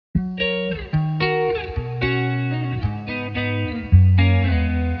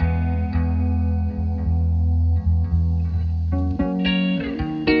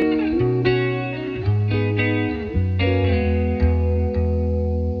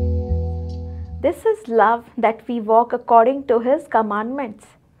This is love, that we walk according to His commandments.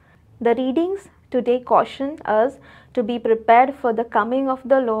 The readings today caution us to be prepared for the coming of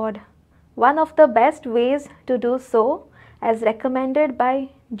the Lord. One of the best ways to do so, as recommended by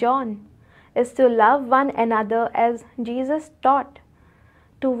John, is to love one another as Jesus taught.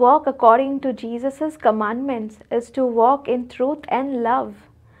 To walk according to Jesus' commandments is to walk in truth and love.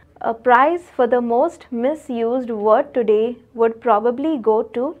 A prize for the most misused word today would probably go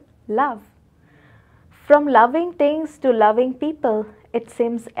to love. From loving things to loving people, it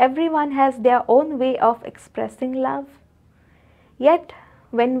seems everyone has their own way of expressing love. Yet,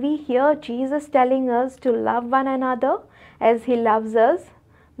 when we hear Jesus telling us to love one another as He loves us,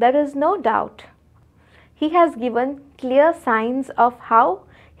 there is no doubt. He has given clear signs of how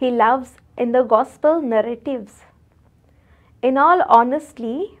He loves in the Gospel narratives. In all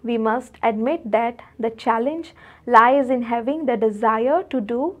honesty, we must admit that the challenge lies in having the desire to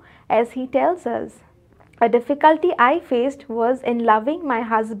do as He tells us. A difficulty I faced was in loving my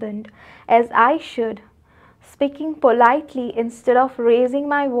husband as I should, speaking politely instead of raising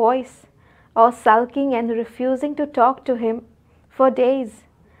my voice, or sulking and refusing to talk to him for days.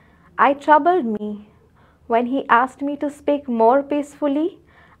 It troubled me. When he asked me to speak more peacefully,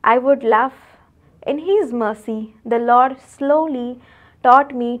 I would laugh. In His mercy, the Lord slowly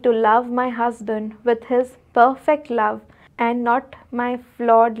taught me to love my husband with His perfect love and not my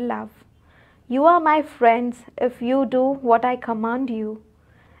flawed love. "You are my friends if you do what I command you,"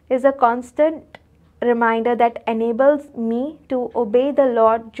 is a constant reminder that enables me to obey the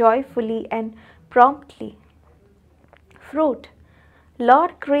Lord joyfully and promptly. Fruit.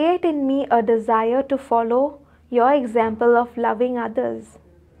 Lord, create in me a desire to follow Your example of loving others.